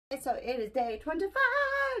So it is day 25.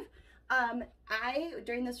 I,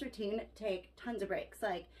 during this routine, take tons of breaks.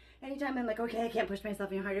 Like, anytime I'm like, okay, I can't push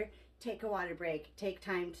myself any harder, take a water break, take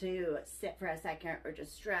time to sit for a second or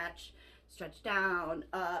just stretch down,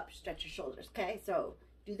 up, stretch your shoulders, okay? So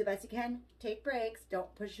do the best you can, take breaks,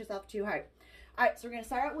 don't push yourself too hard. All right, so we're gonna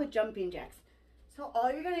start out with jumping jacks. So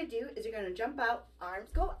all you're gonna do is you're gonna jump out,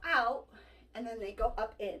 arms go out, and then they go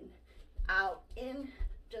up, out, in,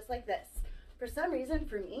 just like this. For some reason,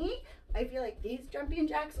 for me, I feel like these jumping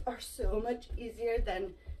jacks are so much easier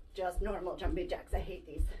than just normal jumping jacks. I hate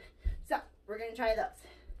these. So we're gonna try those.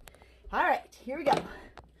 All right, here we go.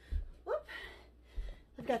 Whoop.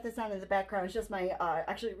 I've got this on in the background. It's just my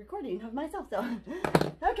actually recording of myself, so.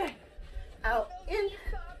 Okay, out, in.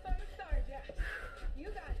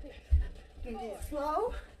 You can do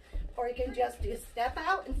slow, or you can just do step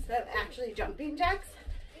out instead of actually jumping jacks,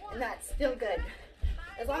 and that's still good.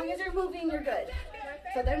 As long as you're moving, you're good.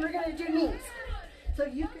 So then we're gonna do knees. So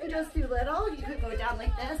you can just do little, you could go down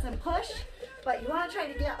like this and push, but you wanna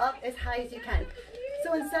try to get up as high as you can.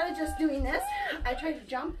 So instead of just doing this, I try to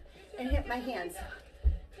jump and hit my hands.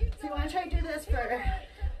 So you wanna try to do this for,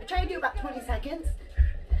 I try to do about 20 seconds.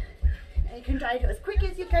 And you can try to do as quick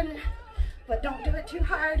as you can, but don't do it too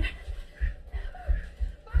hard.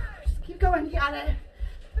 Just keep going, you got it.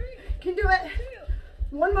 You can do it.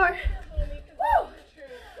 One more. Woo!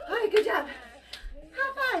 All right, good job.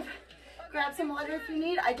 High five. Grab some water if you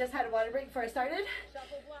need. I just had a water break before I started,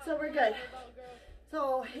 so we're good.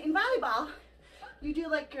 So in volleyball, you do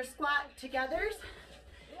like your squat togethers,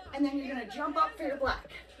 and then you're gonna jump up for your block.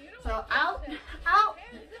 So out, out,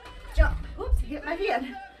 jump. Oops, hit my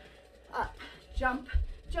hand. Up, jump,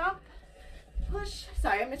 jump, push.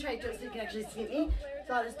 Sorry, I'm gonna try to do it so you can actually see me.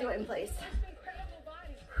 So I'll just do it in place.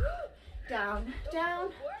 Down,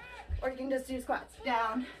 down. Or you can just do squats.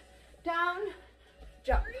 Down, down,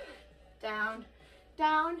 jump. Down,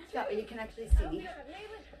 down. That way you can actually see me.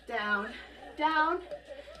 Down, down,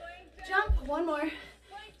 jump. One more.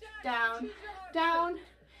 Down, down,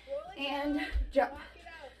 and jump.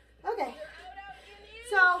 Okay.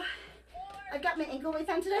 So I've got my ankle weights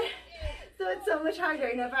on today, so it's so much harder,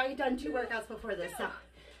 and I've already done 2 workouts before this. So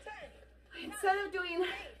instead of doing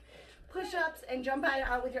push-ups and jump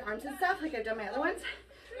out with your arms and stuff like I've done my other ones,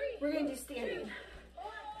 we're gonna do standing.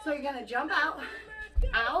 So you're gonna jump out,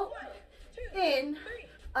 out, in,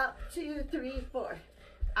 up, 2, 3, 4,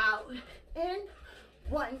 out, in,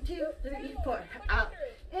 1, 2, 3, 4, out,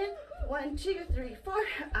 in, 1, 2, 3, 4,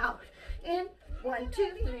 out, in, 1,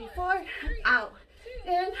 2, 3, 4, out,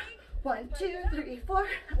 in, 1, 2, 3, 4,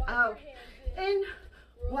 out, in,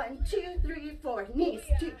 1, 2, 3, 4, knees,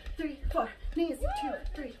 2, 3, 4, knees, 2,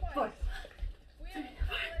 3, 4, 3, 4,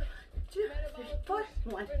 2, 3, 4,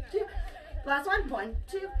 1, 2, last one, 1,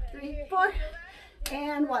 2, 3, 4,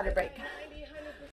 and water break.